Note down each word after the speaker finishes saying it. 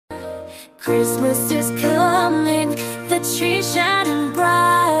Christmas is coming, the tree shining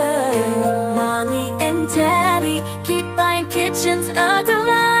bright. Mommy and Daddy keep buying kitchens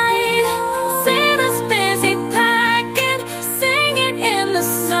alight. Santa's busy packing, singing in the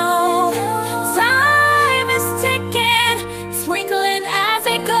snow. Time is ticking, twinkling as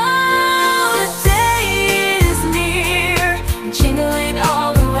they go. The day is near, jingling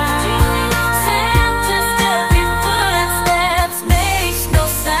all around. Santa's stealthy footsteps makes no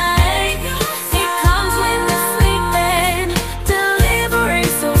sign. He comes when we're sleeping,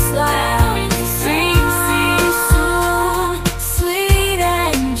 delivering so sly. Sing, sing soon, sweet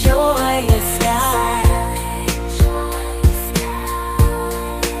and joyous sky.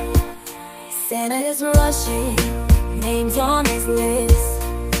 Santa is rushing, names on his list.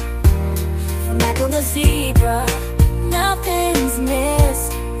 Michael the zebra, nothing's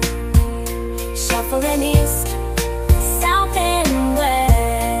missed. Shuffling east, south and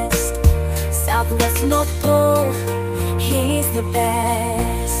west. Southwest, North Pole, he's the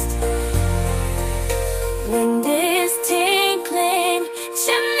best. Wind is tinkling,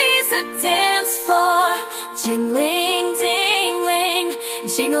 chimneys a dance floor. Jingling, dingling,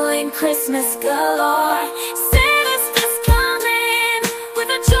 jingling Christmas galore.